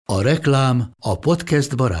A reklám a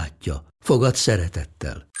podcast barátja. Fogad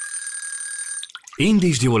szeretettel.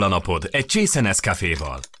 Indítsd jól a napod egy csésze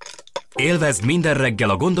Nescaféval. Élvezd minden reggel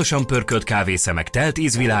a gondosan pörkölt kávészemek telt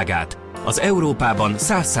ízvilágát, az Európában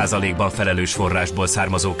 100%-ban felelős forrásból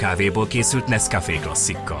származó kávéból készült Nescafé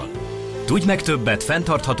klasszikkal. Tudj meg többet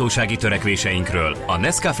fenntarthatósági törekvéseinkről a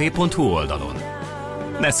nescafé.hu oldalon.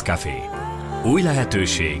 Nescafé. Új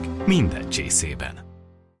lehetőség minden csészében.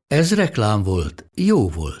 Ez reklám volt, jó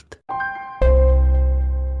volt.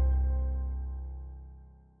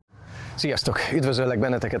 Sziasztok! Üdvözöllek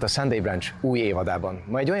benneteket a Sunday Brunch új évadában.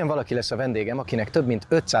 Ma egy olyan valaki lesz a vendégem, akinek több mint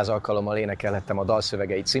 500 alkalommal énekelhettem a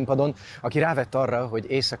dalszövegeit színpadon, aki rávett arra, hogy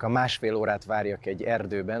éjszaka másfél órát várjak egy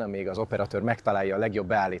erdőben, amíg az operatőr megtalálja a legjobb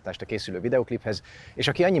beállítást a készülő videokliphez, és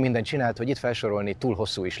aki annyi mindent csinált, hogy itt felsorolni túl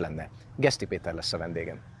hosszú is lenne. Geszti Péter lesz a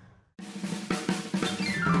vendégem.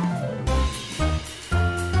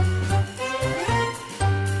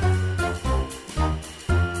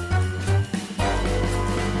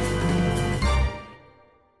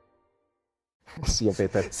 Szia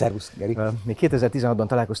Péter! Szervusz, Geri! Mi 2016-ban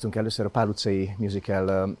találkoztunk először a Pál utcai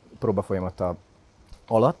musical próbafolyamata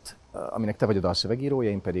alatt, aminek te vagy a dalszövegírója,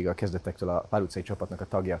 én pedig a kezdetektől a Pál utcai csapatnak a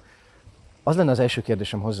tagja. Az lenne az első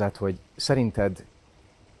kérdésem hozzád, hogy szerinted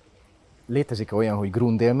létezik-e olyan, hogy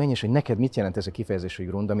grund élmény, és hogy neked mit jelent ez a kifejezés, hogy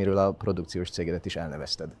grund, amiről a produkciós cégedet is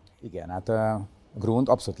elnevezted? Igen, hát a grund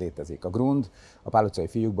abszolút létezik. A grund a Pál utcai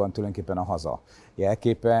fiúkban tulajdonképpen a haza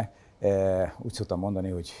jelképe. Úgy szoktam mondani,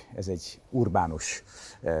 hogy ez egy urbánus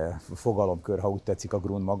fogalomkör, ha úgy tetszik a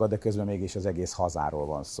grund maga, de közben mégis az egész hazáról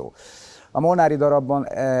van szó. A Molnári darabban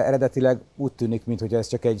eredetileg úgy tűnik, mintha ez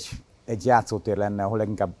csak egy játszótér lenne, ahol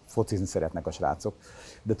leginkább focizni szeretnek a srácok,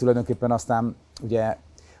 de tulajdonképpen aztán ugye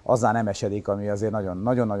azzá nem esedik, ami azért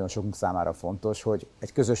nagyon-nagyon sokunk számára fontos, hogy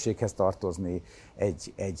egy közösséghez tartozni,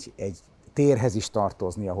 egy térhez is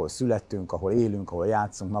tartozni, ahol születtünk, ahol élünk, ahol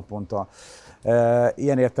játszunk naponta.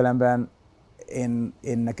 Ilyen értelemben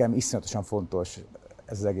én nekem iszonyatosan fontos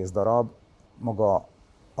ez az egész darab, maga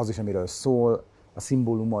az is, amiről szól, a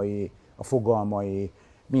szimbólumai, a fogalmai,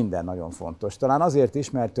 minden nagyon fontos. Talán azért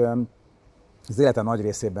is, mert az életem nagy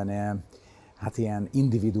részében hát ilyen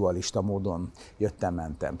individualista módon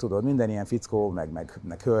jöttem-mentem. Tudod, minden ilyen fickó,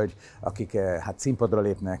 meg hölgy, akik hát színpadra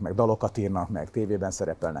lépnek, meg dalokat írnak, meg tévében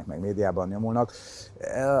szerepelnek, meg médiában nyomulnak,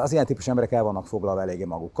 az ilyen típusú emberek el vannak foglalva eléggé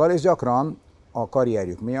magukkal, és gyakran a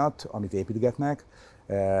karrierjük miatt, amit építgetnek,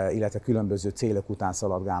 illetve különböző célok után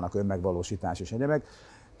szaladgálnak, önmegvalósítás és egyebek,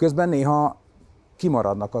 közben néha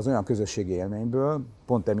kimaradnak az olyan közösségi élményből,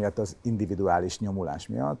 pont emiatt az individuális nyomulás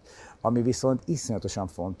miatt, ami viszont iszonyatosan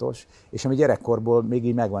fontos, és ami gyerekkorból még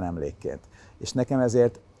így megvan emlékként. És nekem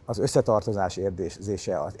ezért az összetartozás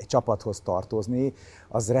érzése, egy csapathoz tartozni,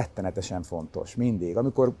 az rettenetesen fontos, mindig.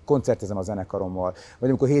 Amikor koncertezem a zenekarommal, vagy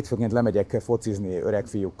amikor hétfőként lemegyek focizni öreg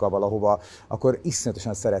fiúkkal valahova, akkor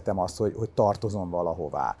iszonyatosan szeretem azt, hogy tartozom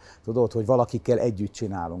valahová. Tudod, hogy valakikkel együtt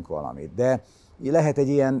csinálunk valamit. De lehet egy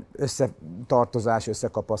ilyen összetartozás,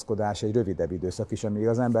 összekapaszkodás, egy rövidebb időszak is, amíg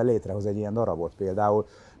az ember létrehoz egy ilyen darabot. Például,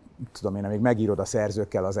 tudom én, amíg megírod a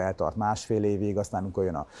szerzőkkel, az eltart másfél évig, aztán amikor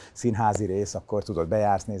jön a színházi rész, akkor tudod,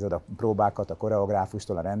 bejársz, nézed a próbákat, a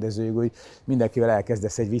koreográfustól, a rendezőig, úgy mindenkivel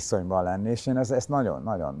elkezdesz egy viszonyban lenni, és én ezt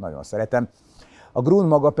nagyon szeretem. A grund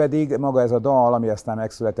maga ez a dal, ami aztán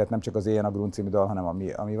megszületett, nem csak az Éjjel a grund című dal, hanem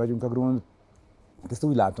ami vagyunk a grund, ezt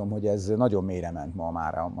úgy látom, hogy ez nagyon mélyre ment ma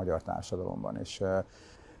már a magyar társadalomban,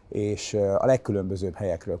 és a legkülönbözőbb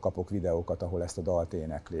helyekről kapok videókat, ahol ezt a dalt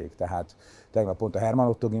éneklik. Tehát tegnap pont a Hermann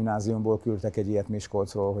Ottó gimnáziumból küldtek egy ilyet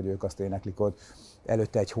Miskolcról, hogy ők azt éneklik ott.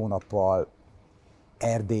 Előtte egy hónappal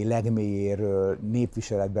Erdély legmélyéről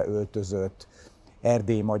népviseletbe öltözött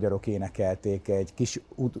erdélyi magyarok énekelték egy kis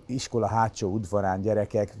iskola hátsó udvarán,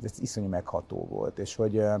 gyerekek, ez iszonyú megható volt. És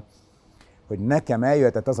hogy nekem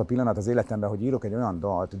eljöhetett az a pillanat az életemben, hogy írok egy olyan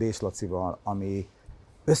dalt Dés Lacival, ami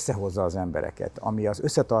összehozza az embereket, ami az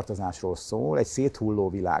összetartozásról szól egy széthulló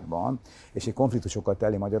világban, és egy konfliktusokat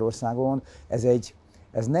teli Magyarországon,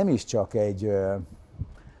 ez nem is csak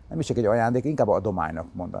egy ajándék, inkább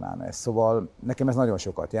adománynak mondanám ezt. Szóval nekem ez nagyon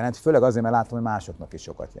sokat jelent, főleg azért, mert látom, hogy másoknak is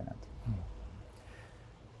sokat jelent.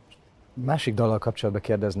 Másik dallal kapcsolatban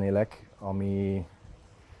kérdeznélek,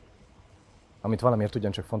 amit valamiért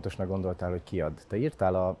ugyancsak fontosnak gondoltál, hogy kiad. Te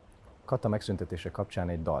írtál a Kata megszüntetése kapcsán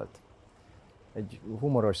egy dalt. Egy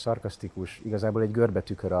humoros, szarkasztikus, igazából egy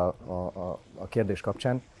görbetükör a kérdés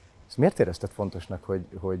kapcsán. Ezt miért érezted fontosnak,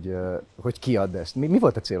 hogy kiadd ezt? Mi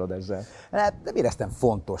volt a célod ezzel? Nem éreztem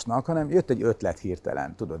fontosnak, hanem jött egy ötlet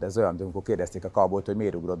hirtelen. Tudod, ez olyan, amikor kérdezték a cowboyt, hogy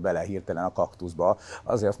miért ugrott bele hirtelen a kaktuszba,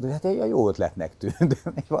 azért azt mondta, hogy hát egy jó ötletnek tűnt.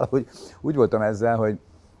 Valahogy úgy voltam ezzel, hogy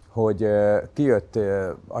hogy kijött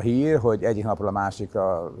a hír, hogy egyik napról a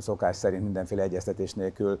másikra szokás szerint mindenféle egyeztetés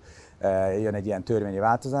nélkül jön egy ilyen törvényi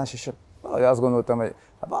változás, és azt gondoltam, hogy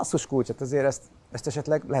basszus kulcs, hát azért ezt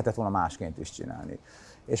esetleg lehetett volna másként is csinálni.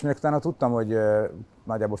 És még utána tudtam, hogy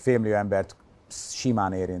nagyjából félmillió embert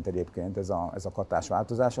simán érint egyébként ez a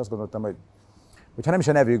katásváltozás, azt gondoltam, hogy ha nem is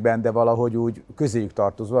a nevükben, de valahogy úgy közéjük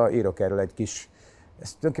tartozva írok erről egy kis,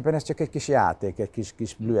 tulajdonképpen ez csak egy kis játék, egy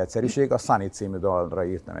kis blüegyszerűség. A Sunny című dalra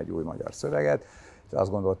írtam egy új magyar szöveget, és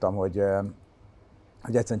azt gondoltam, hogy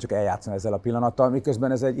egyszerűen csak eljátszom ezzel a pillanattal,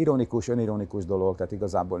 miközben ez egy ironikus, önironikus dolog, tehát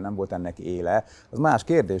igazából nem volt ennek éle. Az más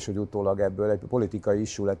kérdés, hogy utólag ebből egy politikai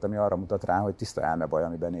issue lett, ami arra mutat rá, hogy tiszta elmebaj,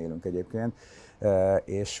 amiben élünk egyébként,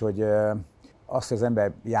 és hogy azt, hogy az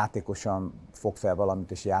ember játékosan fog fel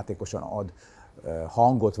valamit, és játékosan ad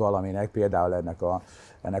hangot valaminek, például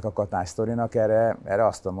ennek a Katás sztorinak, erre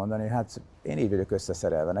azt tudom mondani, hogy hát én így vagyok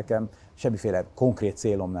összeszerelve, nekem semmiféle konkrét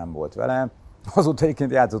célom nem volt vele. Azóta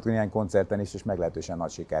egyébként játszottunk ilyen koncerten is, és meglehetősen nagy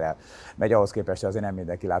sikerrel megy, ahhoz képest azért nem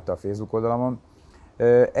mindenki látta a Facebook oldalamon.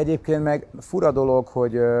 Egyébként meg fura dolog,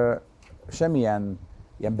 hogy semmilyen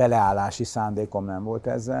ilyen beleállási szándékom nem volt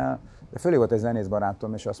ezzel, de fölé volt egy zenész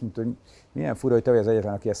barátom, és azt mondta, hogy milyen fura, hogy te vagy az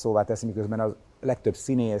egyetlen, aki ezt szóvá teszi, miközben a legtöbb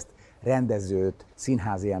színészt, rendezőt,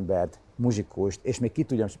 színházi embert, muzsikust, és még ki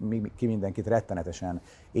tudja, ki mindenkit rettenetesen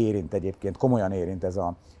érint egyébként, komolyan érint ez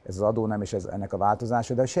az adónem és ennek a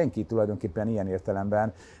változása, de senki tulajdonképpen ilyen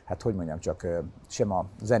értelemben, hát hogy mondjam, csak sem a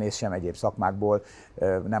zenész, sem egyéb szakmákból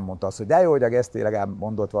nem mondta azt, hogy de jó, hogy a Geszti legalább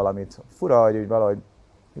mondott valamit. Fura, hogy valahogy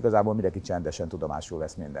igazából mindenki csendesen tudomásul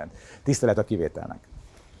vesz mindent. Tisztelet a kivételnek.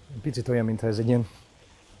 Picit olyan, mintha ez egy ilyen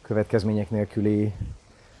következmények nélküli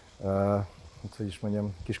hogy is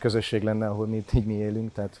mondjam, kis közösség lenne, ahol mi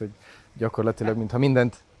élünk, tehát hogy gyakorlatilag, mintha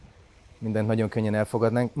mindent nagyon könnyen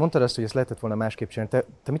elfogadnánk. Mondtad azt, hogy ezt lehetett volna másképp csinálni.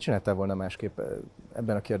 Te mit csináltál volna másképp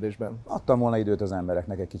ebben a kérdésben? Adtam volna időt az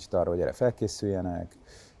embereknek egy kicsit arra, hogy erre felkészüljenek,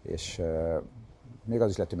 és még az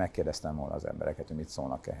is lehet, hogy megkérdeztem volna az embereket, hogy mit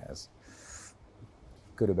szólnak ehhez.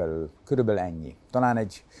 Körülbelül ennyi. Talán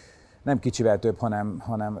nem kicsivel több,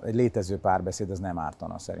 hanem egy létező párbeszéd, az nem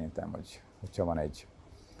ártana szerintem, hogyha van egy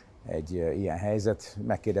ilyen helyzet,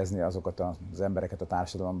 megkérdezni azokat az embereket a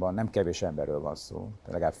társadalomban, nem kevés emberről van szó,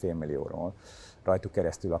 legalább 500 000-ról, rajtuk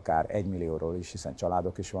keresztül akár 1 millióról is, hiszen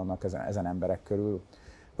családok is vannak ezen emberek körül,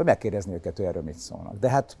 hogy megkérdezni őket, hogy erről mit szólnak. De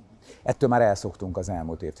hát ettől már elszoktunk az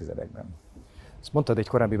elmúlt évtizedekben. Ezt mondtad egy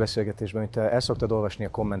korábbi beszélgetésben, hogy te el szoktad olvasni a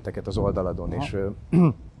kommenteket az oldaladon, és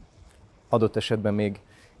adott esetben még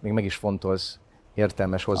meg is fontolsz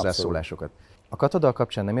értelmes hozzászólásokat. Abszolút. A Katadal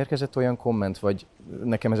kapcsán nem érkezett olyan komment, vagy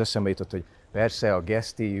nekem ez eszembe jutott, hogy persze a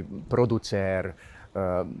Geszti, producer,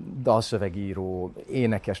 dalszövegíró,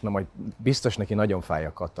 énekes, na majd biztos neki nagyon fáj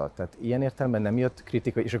a Kata. Tehát ilyen értelemben nem jött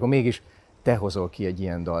kritika, és akkor mégis te hozol ki egy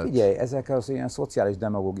ilyen dalt. Figyelj, ezek az ilyen szociális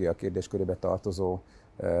demagógia kérdéskörébe tartozó,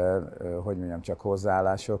 hogy mondjam, csak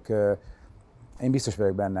hozzáállások. Én biztos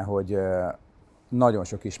vagyok benne, hogy nagyon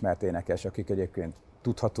sok ismert énekes, akik egyébként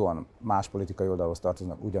tudhatóan más politikai oldalhoz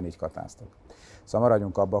tartoznak, ugyanígy katáztak. Szóval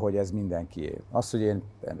maradjunk abba, hogy ez mindenkié. Az, hogy én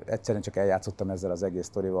egyszerűen csak eljátszottam ezzel az egész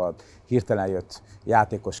sztorival, hirtelen jött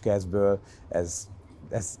játékos kezből,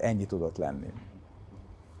 ez ennyi tudott lenni.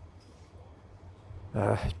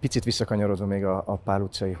 Egy picit visszakanyarodva még a Pál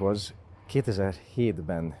utcaihoz.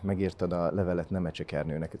 2007-ben megírtad a levelet Nemecsek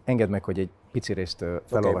Ernőnek. Engedd meg, hogy egy pici részt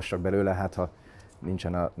felolvassak belőle, hát ha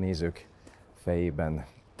nincsen a nézők fejében.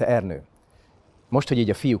 Te Ernő, most, hogy így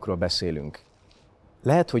a fiúkról beszélünk,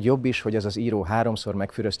 lehet, hogy jobb is, hogy az az író 3-szor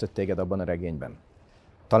megfüröztött téged abban a regényben.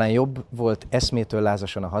 Talán jobb volt eszmétől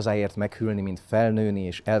lázasan a hazáért meghűlni, mint felnőni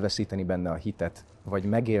és elveszíteni benne a hitet, vagy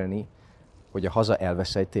megélni, hogy a haza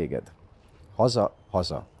elveszelj téged. Haza,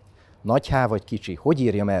 haza. Nagy H vagy kicsi, hogy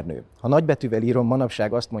írjam Ernő? Ha nagybetűvel írom,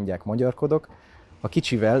 manapság azt mondják, magyarkodok, ha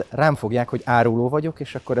kicsivel rám fogják, hogy áruló vagyok,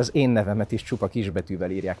 és akkor az én nevemet is csupa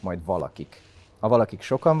kisbetűvel írják majd valakik. Ha valakik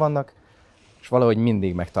sokan vannak, és valahogy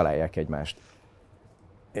mindig megtalálják egymást.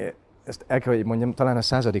 Ezt el kell, hogy mondjam, talán a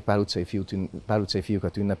 100. Pál utcai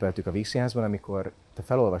fiúkat ünnepeltük a Vígszínházban, amikor te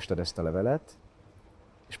felolvastad ezt a levelet,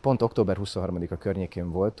 és pont október 23-a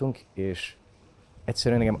környékén voltunk, és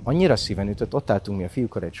egyszerűen engem annyira szíven ütött, ott álltunk mi a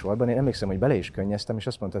fiúkkal egy sorban, én emlékszem, hogy bele is könnyeztem, és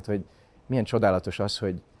azt mondtad, hogy milyen csodálatos az,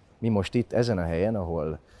 hogy mi most itt, ezen a helyen,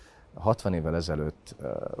 ahol 60 évvel ezelőtt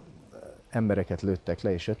embereket lőttek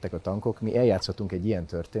le, és jöttek a tankok, mi eljátszottunk egy ilyen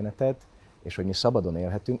történetet, és hogy mi szabadon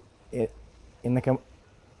élhetünk. Én nekem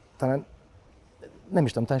talán, nem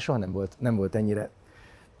is tudom, talán soha nem volt ennyire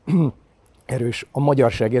erős a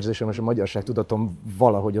magyarság érzésem és a magyarság tudatom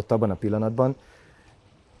valahogy ott abban a pillanatban.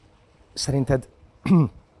 Szerinted,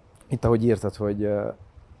 itt ahogy írtad,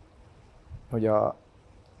 hogy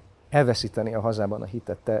elveszíteni a hazában a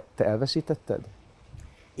hitet. Te elveszítetted?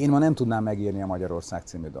 Én ma nem tudnám megírni a Magyarország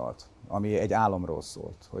című dalt, ami egy álomról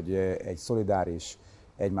szólt, hogy egy szolidáris,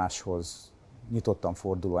 egymáshoz nyitottan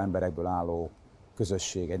forduló emberekből álló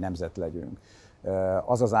közösség, egy nemzet legyünk.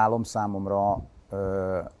 Az az álom számomra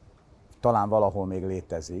talán valahol még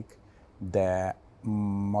létezik, de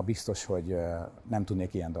ma biztos, hogy nem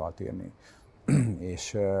tudnék ilyen dalt írni.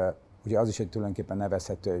 És ugye az is egy tulajdonképpen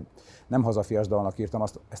nevezhető, hogy nem hazafias dalnak írtam,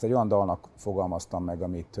 ezt egy olyan dalnak fogalmaztam meg,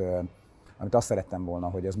 amit azt szerettem volna,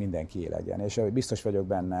 hogy az mindenkié legyen. És biztos vagyok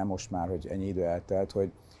benne, most már, hogy ennyi idő eltelt,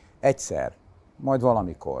 hogy egyszer, majd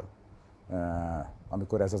valamikor,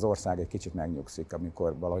 amikor ez az ország egy kicsit megnyugszik,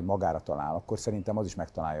 amikor valahogy magára talál, akkor szerintem az is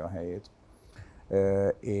megtalálja a helyét.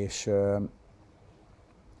 És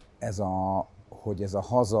hogy ez a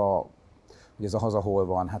haza hol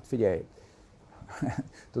van, hát figyelj,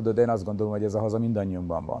 tudod, én azt gondolom, hogy ez a haza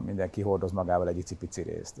mindannyiunkban van, mindenki hordoz magával egy icipici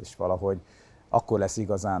részt, és valahogy akkor lesz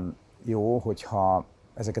igazán jó, hogyha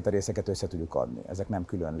ezeket a részeket össze tudjuk adni. Ezek nem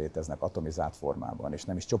külön léteznek atomizált formában, és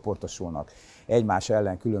nem is csoportosulnak egymás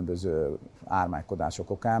ellen különböző ármánykodások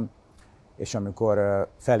okán, és amikor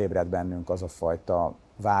felébred bennünk az a fajta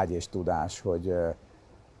vágy és tudás, hogy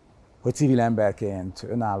civil emberként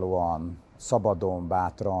önállóan, szabadon,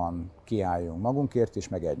 bátran kiálljunk magunkért is,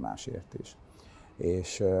 meg egymásért is.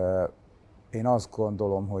 És én azt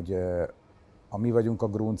gondolom, hogy a Mi vagyunk a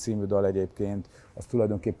Grund című dal egyébként, az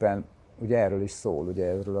tulajdonképpen ugye erről is szól, ugye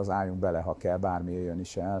erről az álljunk bele, ha kell, bármi jön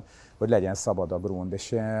is el, hogy legyen szabad a Grund.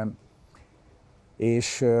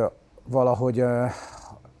 És valahogy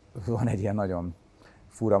van egy ilyen nagyon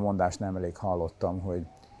fura mondás, nemrég hallottam, hogy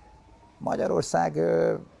Magyarország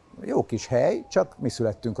jó kis hely, csak mi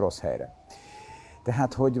születtünk rossz helyre.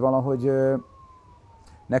 Tehát, hogy valahogy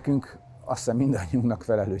nekünk azt hiszem mindannyiunknak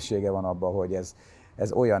felelőssége van abban, hogy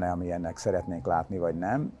ez olyan-e, amilyennek szeretnénk látni, vagy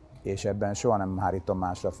nem, és ebben soha nem hárítom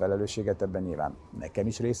másra a felelősséget, ebben nyilván nekem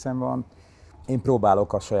is részem van. Én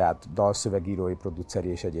próbálok a saját dalszövegírói, produceri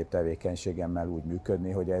és egyéb tevékenységemmel úgy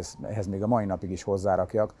működni, hogy ehhez még a mai napig is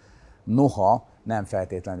hozzárakjak, noha nem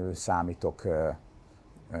feltétlenül számítok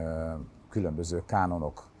különböző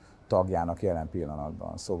kánonok tagjának jelen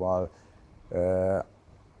pillanatban. Szóval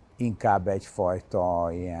inkább egyfajta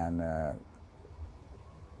ilyen,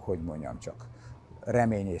 hogy mondjam csak,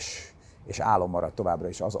 remény és álom marad továbbra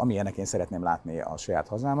is az, amilyennek én szeretném látni a saját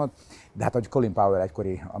hazámat. De hát, ahogy Colin Powell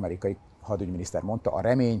egykori amerikai hadügyminiszter mondta, a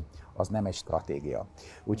remény az nem egy stratégia.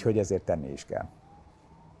 Úgyhogy ezért tenni is kell.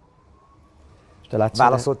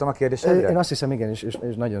 Válaszoltam a kérdésedre? Én azt hiszem, igen,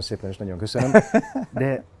 és nagyon szépen, és nagyon köszönöm.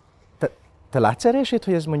 De te látsz erre esélyt,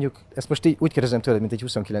 hogy ez mondjuk, ezt most így úgy kérdezem tőled, mint egy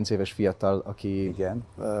 29 éves fiatal, aki igen.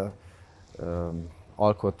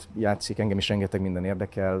 Alkot, játszik, engem is rengeteg minden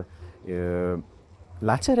érdekel.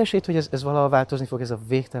 Látsz erre esélyt, hogy ez valahol változni fog, ez a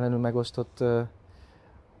végtelenül megosztott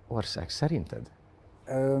ország, szerinted?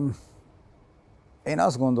 Én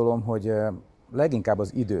azt gondolom, hogy leginkább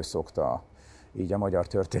az idő szokta így a magyar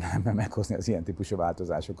történelemben meghozni az ilyen típusú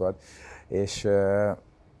változásokat, és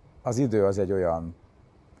az idő az egy olyan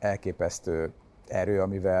elképesztő erő,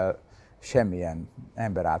 amivel semmilyen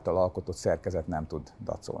ember által alkotott szerkezet nem tud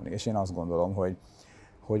dacolni. És én azt gondolom,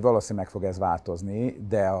 hogy valószínűleg meg fog ez változni,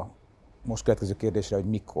 de a most következő kérdésre, hogy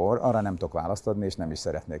mikor, arra nem tudok választ adni, és nem is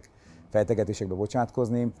szeretnék fejtegetésekbe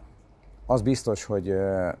bocsátkozni. Az biztos, hogy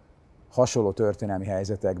hasonló történelmi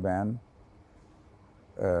helyzetekben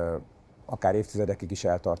akár évtizedekig is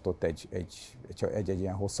eltartott egy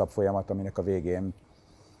ilyen hosszabb folyamat, aminek a végén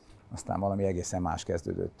aztán valami egészen más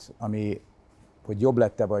kezdődött. Ami, hogy jobb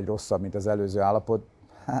lett-e vagy rosszabb, mint az előző állapot,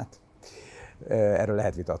 hát erről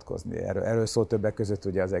lehet vitatkozni. Erről szól többek között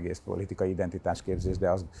ugye az egész politikai identitásképzés,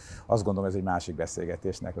 de azt gondolom, ez egy másik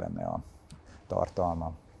beszélgetésnek lenne a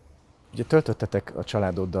tartalma. Ugye töltöttetek a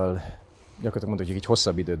családoddal, gyakorlatilag mondod, hogy egy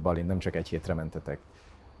hosszabb időt Balint, nem csak egy hétre mentetek.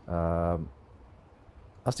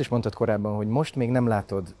 Azt is mondtad korábban, hogy most még nem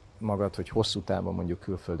látod magad, hogy hosszú távon mondjuk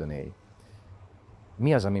külföldön élj.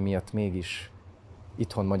 Mi az, ami miatt mégis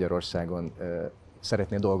itthon Magyarországon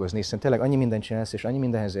szeretnél dolgozni, hiszen tényleg annyi mindent csinálsz, és annyi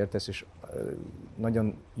mindenhez értesz, és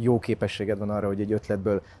nagyon jó képességed van arra, hogy egy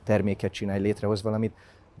ötletből terméket csinálj, létrehoz valamit,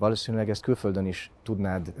 valószínűleg ezt külföldön is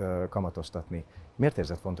tudnád kamatoztatni. Miért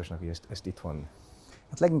érzed fontosnak, hogy ezt itthon?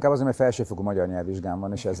 Hát leginkább azért, mert felsőfokú magyar nyelvvizsgám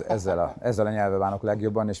van, és ezzel a nyelvvel bánok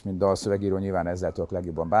legjobban, és mint dalszövegíró nyilván ezzel tudok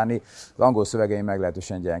legjobban bánni. Az angol szövegeim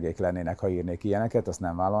meglehetősen gyengék lennének, ha írnék ilyeneket, azt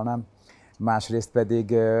nem vállalnám. Másrészt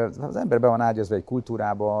pedig az ember be van ágyazva egy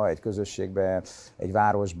kultúrába, egy közösségbe, egy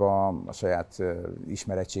városba, a saját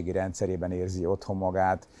ismeretségi rendszerében érzi otthon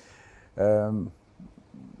magát.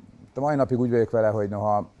 A mai napig úgy vagyok vele, hogy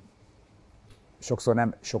noha sokszor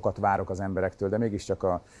nem sokat várok az emberektől, de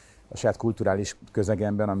mégiscsak a saját kulturális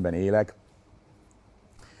közegemben, amiben élek,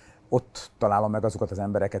 ott találom meg azokat az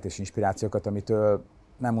embereket és inspirációkat, amitől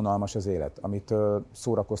nem unalmas az élet, amitől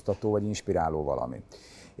szórakoztató vagy inspiráló valami.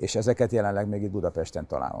 És ezeket jelenleg még itt Budapesten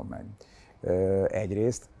találom meg.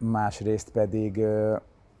 Egyrészt, másrészt pedig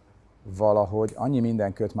valahogy annyi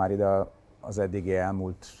minden köt már ide az eddigi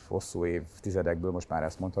elmúlt hosszú évtizedekből, most már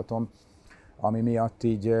ezt mondhatom, ami miatt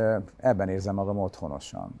így ebben érzem magam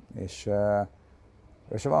otthonosan.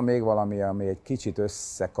 És van még valami, ami egy kicsit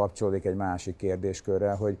összekapcsolódik egy másik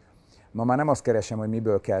kérdéskörrel, hogy ma már nem azt keresem, hogy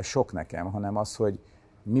miből kell sok nekem, hanem az, hogy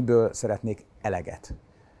miből szeretnék eleget.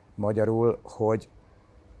 Magyarul, hogy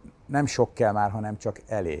nem sok kell már, hanem csak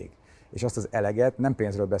elég. És azt az eleget, nem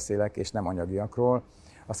pénzről beszélek, és nem anyagiakról,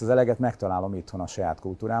 azt az eleget megtalálom itthon a saját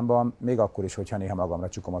kultúrámban, még akkor is, hogyha néha magamra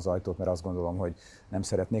csukom az ajtót, mert azt gondolom, hogy nem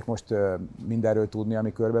szeretnék most mindenről tudni,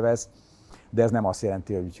 ami körbevesz. De ez nem azt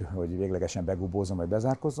jelenti, hogy véglegesen begubózom vagy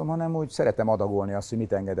bezárkozzom, hanem úgy szeretem adagolni azt, hogy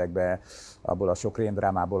mit engedek be abból a sok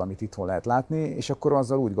rémdrámából, amit itthon lehet látni, és akkor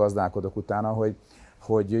azzal úgy gazdálkodok utána,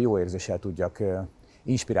 hogy jó érzéssel tudjak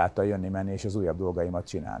inspiráltan jönni-menni és az újabb dolgaimat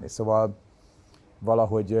csinálni. Szóval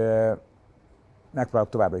valahogy megpróbálok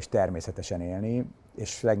továbbra is természetesen élni,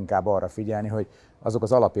 és leginkább arra figyelni, hogy azok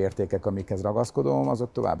az alapértékek, amikhez ragaszkodom,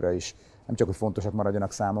 azok továbbra is nem csak hogy fontosak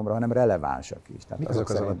maradjanak számomra, hanem relevánsak is. Mik azok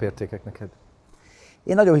az alapértékek neked?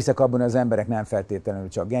 Én nagyon hiszek abban, hogy az emberek nem feltétlenül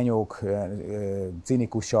csak genyók,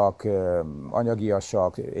 cinikusak,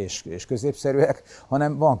 anyagiasak és középszerűek,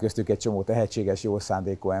 hanem van köztük egy csomó tehetséges, jó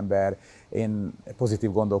szándékú ember. Én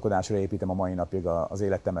pozitív gondolkodásra építem a mai napig az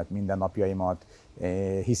életemet, mindennapjaimat.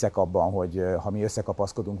 Hiszek abban, hogy ha mi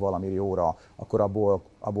összekapaszkodunk valami jóra, akkor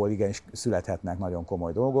abból igenis születhetnek nagyon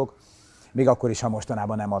komoly dolgok. Még akkor is, ha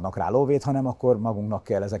mostanában nem adnak rá lóvét, hanem akkor magunknak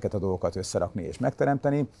kell ezeket a dolgokat összerakni és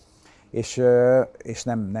megteremteni. És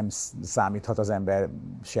nem számíthat az ember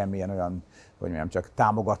semmilyen olyan, hogy mondjam, csak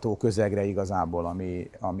támogató közegre igazából,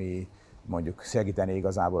 ami mondjuk segíteni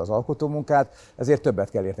igazából az alkotómunkát, ezért többet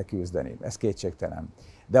kell érte küzdeni, ez kétségtelen.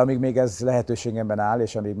 De amíg még ez lehetőségemben áll,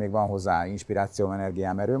 és amíg még van hozzá inspirációm,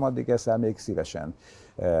 energiám, erőm, addig ezzel még szívesen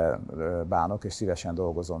bánok, és szívesen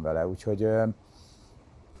dolgozom vele. Úgyhogy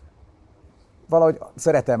valahogy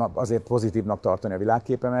szeretem azért pozitívnak tartani a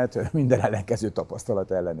világképemet, minden ellenkező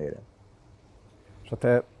tapasztalat ellenére. És ha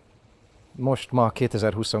te ma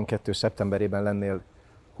 2022. szeptemberében lennél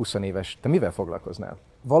 20 éves, te mivel foglalkoznál?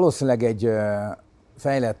 Valószínűleg egy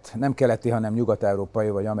fejlett, nem keleti, hanem nyugat-európai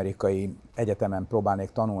vagy amerikai egyetemen próbálnék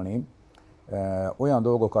tanulni olyan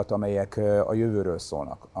dolgokat, amelyek a jövőről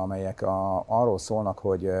szólnak, amelyek arról szólnak,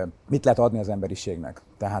 hogy mit lehet adni az emberiségnek.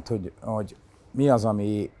 Tehát, hogy mi az,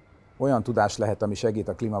 ami olyan tudás lehet, ami segít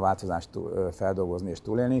a klímaváltozást feldolgozni és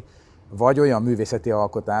túlélni, vagy olyan művészeti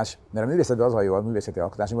alkotás, mert a művészetben az a jó, a művészeti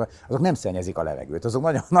alkotásokban, azok nem szennyezik a levegőt, azok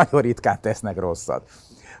nagyon, nagyon ritkán tesznek rosszat.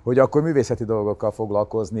 Hogy akkor művészeti dolgokkal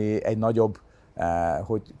foglalkozni egy nagyobb,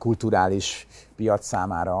 hogy kulturális piac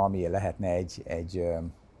számára, ami lehetne egy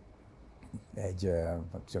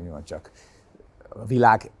csak a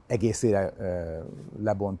világ egészére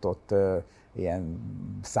lebontott ilyen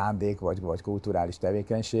szándék vagy kulturális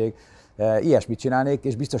tevékenység. Ilyesmit csinálnék,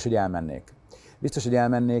 és biztos, hogy elmennék. Biztos, hogy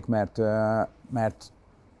elmennék, mert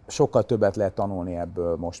sokkal többet lehet tanulni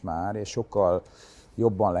ebből most már, és sokkal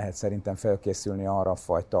jobban lehet szerintem felkészülni arra a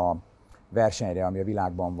fajta versenyre, ami a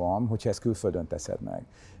világban van, hogyha ezt külföldön teszed meg.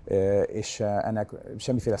 És ennek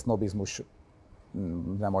semmiféle sznobizmus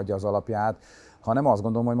nem adja az alapját, hanem azt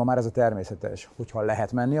gondolom, hogy ma már ez a természetes. Hogyha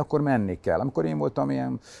lehet menni, akkor menni kell. Amikor én voltam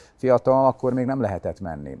ilyen fiatal, akkor még nem lehetett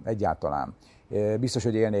menni egyáltalán. Biztos,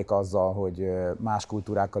 hogy élnék azzal, hogy más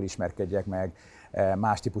kultúrákkal ismerkedjek meg,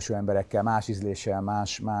 más típusú emberekkel, más ízléssel,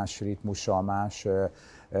 más ritmussal, más,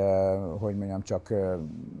 hogy mondjam, csak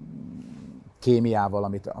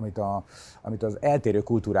kémiával, amit az eltérő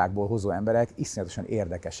kultúrákból hozó emberek iszonyatosan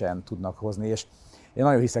érdekesen tudnak hozni, és én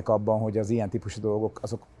nagyon hiszek abban, hogy az ilyen típusú dolgok,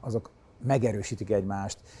 azok megerősítik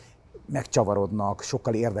egymást, megcsavarodnak,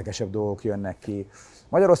 sokkal érdekesebb dolgok jönnek ki.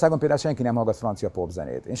 Magyarországon például senki nem hallgat francia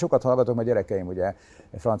popzenét. Én sokat hallgatok, mert gyerekeim ugye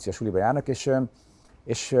francia suliba járnak,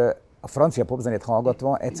 és a francia popzenét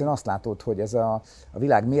hallgatva egyszerűen azt látod, hogy ez a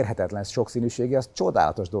világ mérhetetlen sokszínűsége, az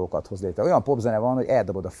csodálatos dolgokat hoz létre. Olyan popzene van, hogy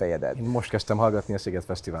eldobod a fejedet. Én most kezdtem hallgatni a Sziget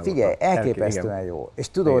Fesztiválon. Figyelj, elképesztően jó. És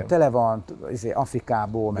tudod, igen, tele van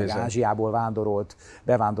Afrikából, meg Ázsiából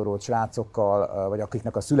bevándorolt srácokkal, vagy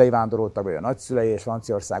akiknek a szülei vándoroltak, vagy a nagyszülei, és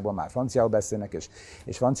Franciaországban már franciául beszélnek,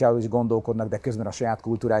 és franciául is gondolkodnak, de közben a saját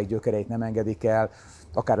kultúráik gyökereit nem engedik el,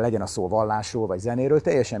 akár legyen a szó vallásról, vagy zenéről,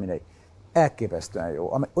 teljesen mindegy. Elképesztően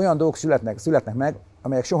jó. Olyan dolgok születnek meg,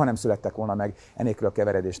 amelyek soha nem születtek volna meg enélkül a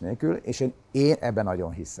keveredés nélkül, és én ebben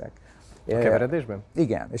nagyon hiszek. A keveredésben?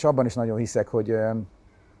 Igen, és abban is nagyon hiszek, hogy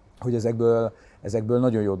ezekből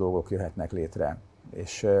nagyon jó dolgok jöhetnek létre.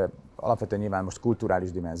 És alapvetően nyilván most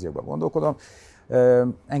kulturális dimenziókban gondolkodom.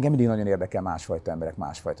 Engem mindig nagyon érdekel másfajta emberek,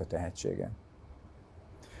 másfajta tehetsége.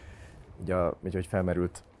 Ugye, hogy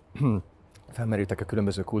felmerültek a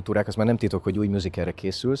különböző kultúrák, az már nem titok, hogy új musicalre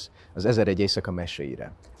készülsz, az 1001 éjszaka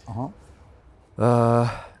meséire. Aha.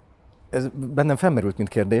 Ez bennem felmerült, mint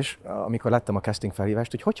kérdés, amikor láttam a casting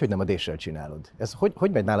felhívást, hogy nem a Déssel csinálod. Ez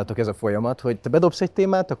hogy megy nálatok ez a folyamat, hogy te bedobsz egy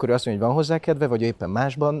témát, akkor ő azt mondja, hogy van hozzá kedve, vagy éppen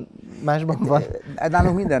másban van?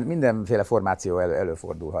 Nálunk mindenféle formáció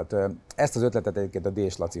előfordulhat. Ezt az ötletet egyébként a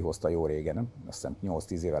Dés Laci hozta jó régen, azt hiszem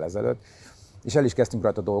 8-10 évvel ezelőtt, és el is kezdtünk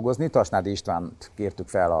rajta dolgozni. Tasnádi Istvánt kértük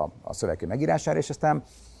fel a szövegkönyv megírására, és aztán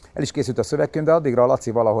el is készült a szövegkönyv, de addigra a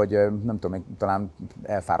Laci valahogy, nem tudom, talán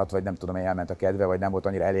elfáradt, vagy nem tudom, elment a kedve, vagy nem volt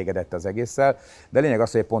annyira elégedett az egésszel. De lényeg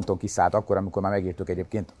az, hogy egy ponton kiszállt akkor, amikor már megírtuk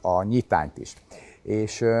egyébként a nyitányt is.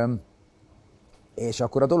 És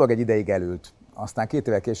akkor a dolog egy ideig elült. Aztán 2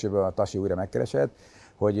 évvel később a Tasi újra megkeresett,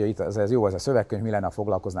 hogy itt ez jó az a szövegkönyv, mi lenne, ha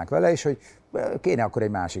foglalkoznánk vele, és hogy kéne akkor egy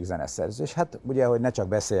másik zeneszerző. És hát ugye, hogy ne csak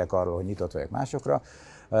beszéljek arról, hogy nyitott vagyok másokra,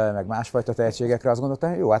 meg másfajta tehetségekre, azt gondoltam,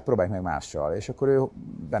 hogy jó, hát próbáljuk meg mással. És akkor ő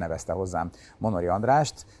benevezte hozzám Monori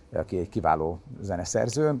Andrást, aki egy kiváló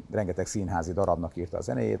zeneszerző, rengeteg színházi darabnak írta a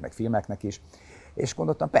zenéjét, meg filmeknek is. És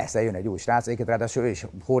gondoltam, persze jön egy új srác, egyébként ráadásul ő is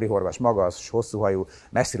hórihorvas, magas, hosszú hajú,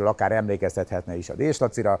 messziről akár emlékeztethetne is a Dés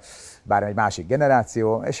Lacira, bár egy másik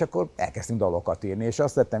generáció, és akkor elkezdtünk dalokat írni, és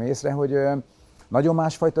azt vettem észre, hogy nagyon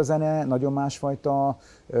másfajta zene, nagyon másfajta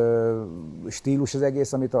stílus az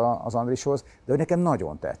egész, amit az Andris hoz, de hogy nekem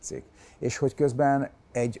nagyon tetszik. És hogy közben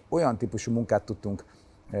egy olyan típusú munkát tudtunk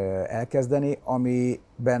elkezdeni,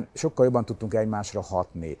 amiben sokkal jobban tudtunk egymásra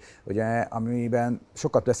hatni. Ugye, amiben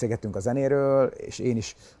sokat beszélgettünk a zenéről, és én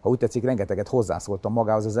is, ha úgy tetszik, rengeteget hozzászóltam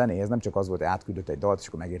magához a zenéhez, nem csak az volt, hogy átküldött egy dalt, és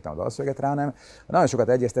akkor megírtam a dalszöveget rá, hanem nagyon sokat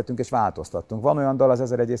egyeztettünk és változtattunk. Van olyan dal az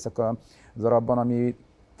 1001 éjszaka darabban, ami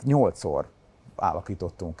 8-szor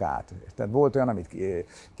alakítottunk át. Tehát volt olyan, amit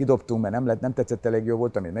kidobtunk, mert nem tetszett elég jó,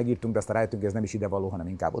 volt, amit megírtunk, de aztán rájöttünk, ez nem is idevaló, hanem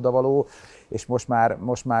inkább odavaló, és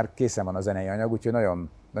most már készen van a zenei anyag, úgyhogy nagyon,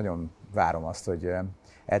 nagyon várom azt, hogy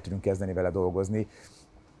el tudunk kezdeni vele dolgozni.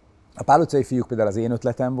 A Pál utcai fiúk például az én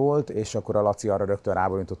ötletem volt, és akkor a Laci arra rögtön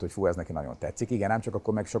rábólintott, hogy fú, ez neki nagyon tetszik. Igen, ám csak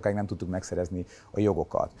akkor meg sokáig nem tudtuk megszerezni a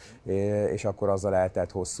jogokat, és akkor azzal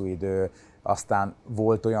eltelt hosszú idő. Aztán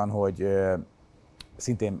volt olyan, hogy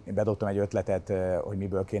szintén bedobtam egy ötletet, hogy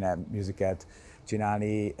miből kéne musicalt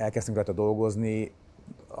csinálni, elkezdtünk rajta dolgozni,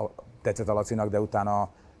 tetszett a Lacinak, de utána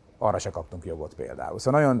arra se kaptunk jogot például.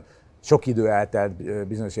 Szóval nagyon sok idő eltelt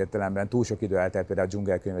bizonyos értelemben, túl sok idő eltelt például a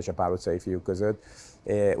Dzsungelkönyv és a Pál utcai fiúk között,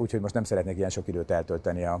 úgyhogy most nem szeretnék ilyen sok időt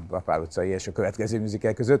eltölteni a Pál utcai és a következő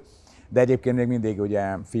musical között, de egyébként még mindig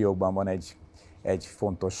ugye fiókban van egy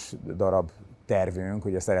fontos darab tervünk,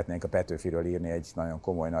 hogy szeretnénk a Petőfiről írni egy nagyon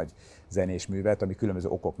komoly nagy zenés művet, ami különböző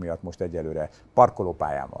okok miatt most egyelőre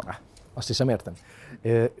parkolópályán van. Azt hiszem, értem.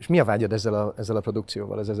 És mi a vágyad ezzel a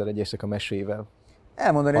produkcióval, az 1001 éjszaka meséivel?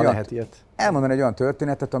 Elmondani egy olyan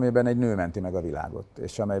történetet, amiben egy nő menti meg a világot,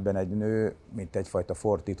 és amelyben egy nő, mint egyfajta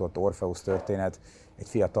fordított Orfeusz történet, egy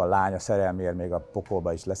fiatal lány a szerelméért még a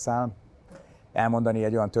pokolba is leszáll. Elmondani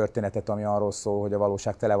egy olyan történetet, ami arról szól, hogy a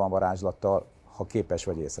valóság tele van varázslattal, ha képes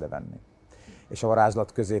vagy észrevenni. És a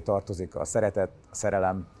varázslat közé tartozik a szeretet, a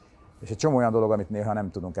szerelem, és egy csomó olyan dolog, amit néha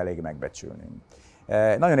nem tudunk elég megbecsülni.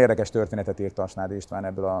 Nagyon érdekes történetet írt Tasnádi István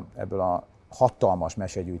ebből a hatalmas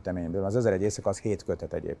mesegyűjteményből. Az 1001 éjszaka az 7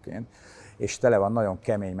 kötet egyébként, és tele van nagyon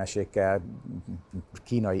kemény mesékkel,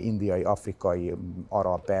 kínai, indiai, afrikai,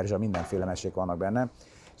 arab, perzsa, mindenféle mesék vannak benne.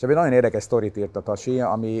 És ebben nagyon érdekes sztorit írt a Tasi,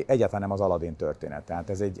 ami egyáltalán nem az Aladin történet, tehát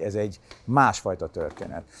ez egy másfajta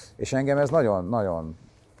történet. És engem ez nagyon,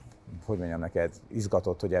 hogy mondjam neked,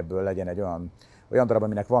 izgatott, hogy ebből legyen egy olyan darab,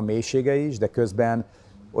 aminek van mélysége is, de közben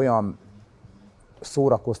olyan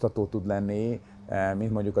szórakoztató tud lenni,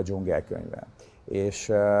 mint mondjuk a Dzsungelkönyve.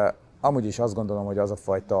 És amúgy is azt gondolom, hogy az a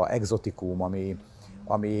fajta exotikum,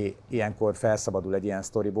 ami ilyenkor felszabadul egy ilyen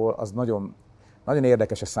sztoriból, az nagyon, nagyon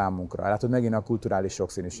érdekes a számunkra. Látod, megint a kulturális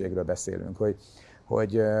sokszínűségről beszélünk,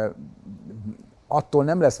 hogy attól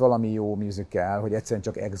nem lesz valami jó musical, hogy egyszerűen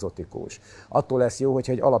csak egzotikus. Attól lesz jó,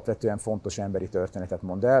 hogyha egy alapvetően fontos emberi történetet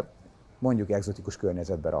mond el, mondjuk egzotikus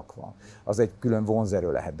környezetbe rakva. Az egy külön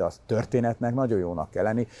vonzerő lehet, de a történetnek nagyon jónak kell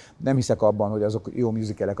lenni. Nem hiszek abban, hogy azok jó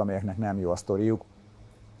musicalek, amelyeknek nem jó a sztoriuk,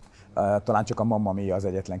 Talán csak a Mamma Mia az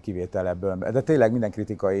egyetlen kivétel ebből. De tényleg minden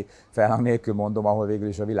kritikai felhang nélkül mondom, ahol végül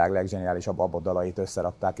is a világ legzseniálisabb ABBA dalait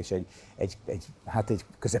összerakták, és egy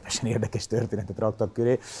közepesen érdekes történetet raktak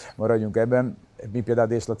köré. Maradjunk ebben. Mi például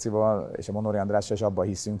Dés Lacival és a Monori Andrással is abban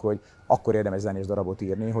hiszünk, hogy akkor érdemes zenés darabot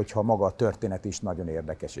írni, hogyha maga a történet is nagyon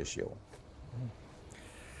érdekes és jó.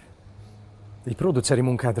 Egy produceri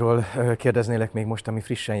munkádról kérdeznélek még most, ami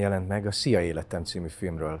frissen jelent meg, a Szia Életem című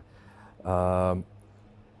filmről.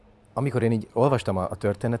 Amikor én így olvastam a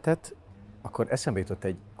történetet, akkor eszembe jutott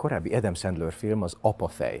egy korábbi Adam Sandler film, az Apa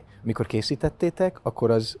fej. Mikor készítettétek,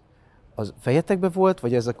 akkor az fejetekbe volt,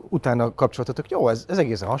 vagy ezek utána kapcsoltatok? Jó, ez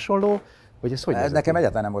egészen hasonló, vagy ez hogy nézett? Nekem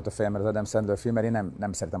egyáltalán nem volt a fejem, mert az Adam Sandler film, mert én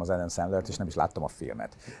nem szeretem az Adam Sandlert, és nem is láttam a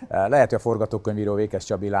filmet. Lehet, hogy a forgatókönyvíró Vékes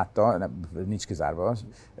Csabi látta, nincs kizárva,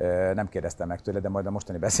 nem kérdeztem meg tőle, de majd a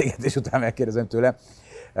mostani beszélgetés után megkérdezem tőle.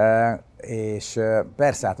 És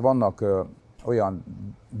persze, hát vannak olyan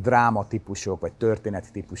drámatípusok, vagy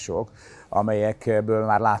történettípusok, amelyekből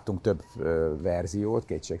már láttunk több verziót,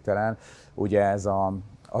 kétségtelen. Ugye ez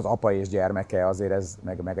az apa és gyermeke, azért ez,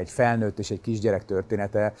 meg egy felnőtt és egy kisgyerek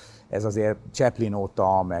története, ez azért Chaplin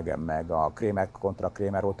óta, meg a Kramer kontra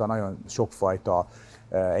Kramer óta nagyon sokfajta,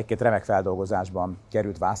 egy-két remek feldolgozásban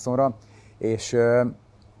került vászonra, és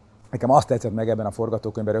nekem azt tetszett meg ebben a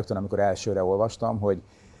forgatókönyvben rögtön, amikor elsőre olvastam,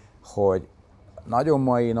 hogy nagyon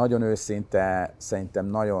mai, nagyon őszinte, szerintem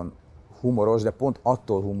nagyon humoros, de pont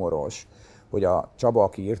attól humoros, hogy a Csaba,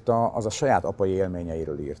 aki írta, az a saját apai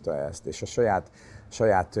élményeiről írta ezt, és a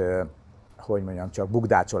saját hogy mondjam, csak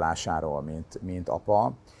bukdácsolásáról, mint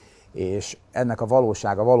apa, és ennek a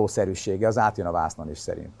valósága, valószerűsége az átjön a vásznon is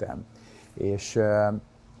szerintem. És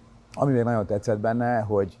ami még nagyon tetszett benne,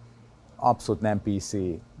 hogy abszolút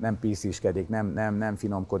nem PC-skedik, nem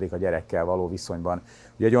finomkodik a gyerekkel való viszonyban.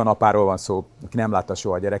 Ugye egy olyan apáról van szó, aki nem látta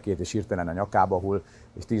soha a gyerekét, és hirtelen a nyakába hull,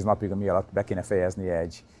 és 10 napig, ami alatt be kéne fejeznie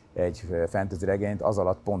egy fantasy regényt, az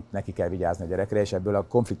alatt pont neki kell vigyázni a gyerekre, és ebből a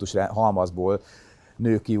konfliktus halmazból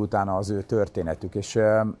nő ki utána az ő történetük. És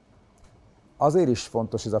azért is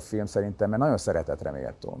fontos ez a film szerintem, mert nagyon szeretetre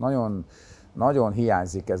méltó. Nagyon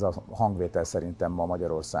hiányzik ez a hangvétel szerintem ma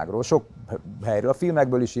Magyarországról. Sok helyről, a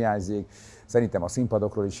filmekből is hiányzik, szerintem a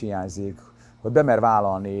színpadokról is hiányzik, hogy bemer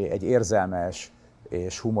vállalni egy érzelmes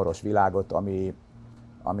és humoros világot,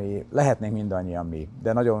 ami lehetnénk mindannyian mi,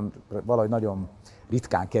 de valahogy nagyon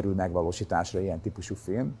ritkán kerül megvalósításra ilyen típusú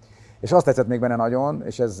film. És azt tetszett még benne nagyon,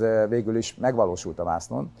 és ez végül is megvalósult a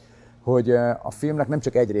vásznon, hogy a filmnek nem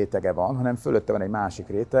csak egy rétege van, hanem fölötte van egy másik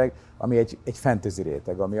réteg, ami egy fantasy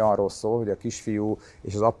réteg, ami arról szól, hogy a kisfiú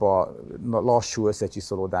és az apa lassú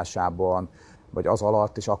összecsiszolódásában, vagy az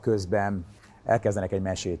alatt és a közben elkezdenek egy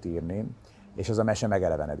mesét írni, és az a mese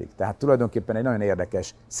megelevenedik. Tehát tulajdonképpen egy nagyon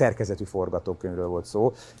érdekes szerkezetű forgatókönyvről volt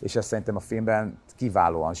szó, és ezt szerintem a filmben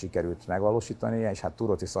kiválóan sikerült megvalósítani, és hát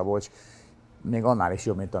Túróczi Szabolcs még annál is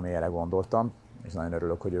jobb, mint amire gondoltam, és nagyon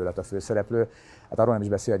örülök, hogy ő lett a főszereplő. Hát arról nem is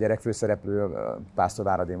beszél a gyerek főszereplő, Pásztor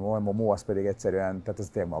Váradi Mó, az pedig egyszerűen, tehát ez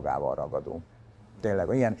tényleg magával ragadó.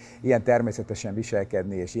 Tényleg, ilyen természetesen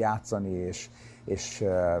viselkedni, és játszani, és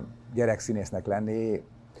gyerekszínésznek lenni.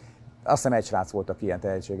 Azt hiszem egy srác volt, aki ilyen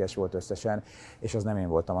tehetséges volt összesen, és az nem én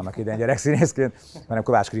voltam annak idején gyerekszínészként, hanem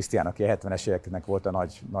Kovács Krisztián, aki a 70-es éveknek volt a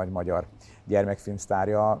nagy magyar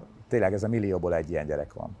gyermekfilmsztárja. Tényleg ez a millióból egy ilyen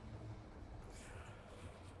gyerek van.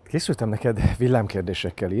 Készültem neked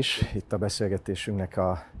villámkérdésekkel is, itt a beszélgetésünknek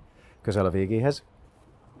közel a végéhez.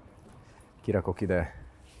 Kirakok ide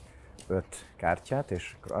 5 kártyát,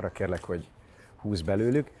 és akkor arra kérlek, hogy húzz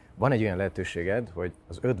belőlük. Van egy olyan lehetőséged, hogy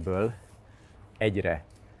az 5-ből egyre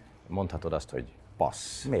mondhatod azt, hogy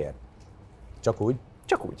passz. Miért? Csak úgy?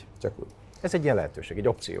 Csak úgy. Csak úgy. Ez egy ilyen lehetőség, egy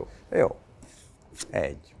opció. Jó.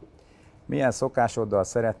 1. Milyen szokásoddal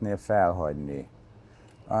szeretnél felhagyni?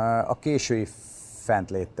 A késői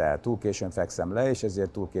fentléttel. Túl későn fekszem le, és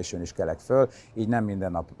ezért túl későn is kelek föl, így nem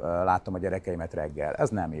minden nap látom a gyerekeimet reggel. Ez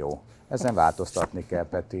nem jó. Ezen változtatni kell,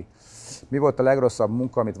 Peti. Mi volt a legrosszabb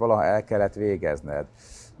munka, amit valaha el kellett végezned?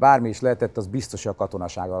 Bármi is lehetett, az biztos a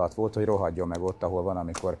katonaság alatt volt, hogy rohadjon meg ott, ahol van,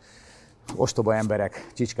 amikor ostoba emberek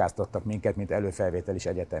csicskáztattak minket, mint előfelvételis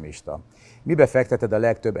egyetemista. Mibe fekteted a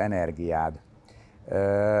legtöbb energiád?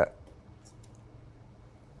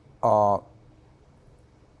 A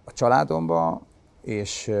családomba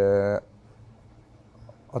és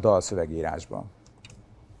a dalszövegírásba.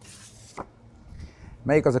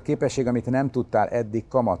 Melyik az a képesség, amit nem tudtál eddig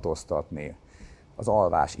kamatoztatni? Az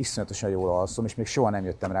alvás. Iszonyatosan jól alszom, és még soha nem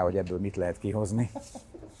jöttem rá, hogy ebből mit lehet kihozni.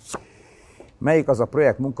 Melyik az a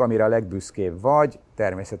projektmunka, amire a legbüszkébb vagy?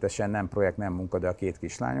 Természetesen nem projekt, nem munka, de a 2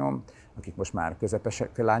 kislányom, akik most már közepes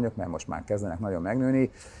lányok, mert most már kezdenek nagyon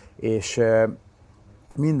megnőni, és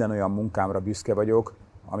minden olyan munkámra büszke vagyok,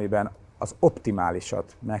 amiben az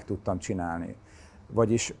optimálisat meg tudtam csinálni.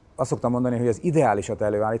 Vagyis azt szoktam mondani, hogy az ideálisat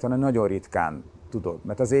előállítani nagyon ritkán tudod,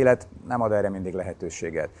 mert az élet nem ad erre mindig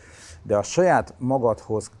lehetőséget. De a saját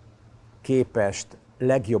magadhoz képest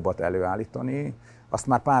legjobbat előállítani, azt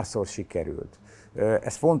már párszor sikerült.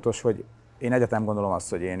 Ez fontos, hogy én egyetem gondolom azt,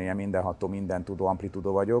 hogy én ilyen mindenható, mindentudó,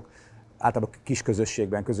 amplitudó vagyok. Általában kis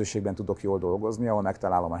közösségben tudok jól dolgozni, ahol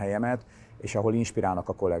megtalálom a helyemet, és ahol inspirálnak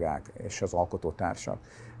a kollégák és az alkotótársak.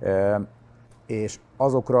 És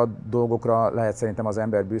azokra a dolgokra lehet szerintem az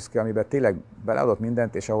ember büszke, amiben tényleg beleadott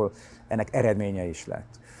mindent, és ahol ennek eredménye is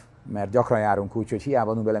lett. Mert gyakran járunk úgy, hogy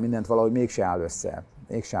hiába adunk bele mindent, valahogy mégse áll össze.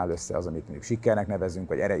 Mégse áll össze az, amit mondjuk sikernek nevezünk,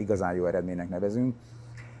 vagy igazán jó eredménynek nevezünk.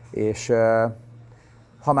 És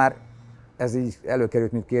ha már ez így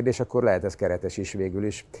előkerült, mint kérdés, akkor lehet ez keretes is végül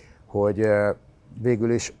is, hogy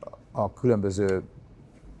végül is a különböző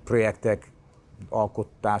projektek,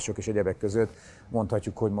 alkotások és egyebek között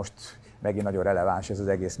mondhatjuk, hogy most megint nagyon releváns ez az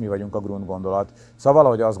egész mi vagyunk a Grund gondolat. Szóval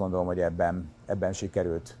valahogy azt gondolom, hogy ebben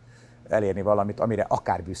sikerült elérni valamit, amire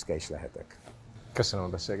akár büszke is lehetek. Köszönöm a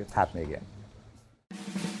beszélgetést. Hát még ilyen.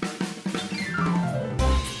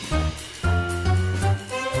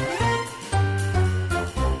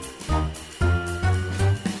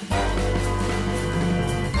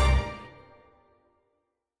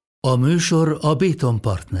 A műsor a Béton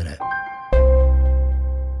partnere.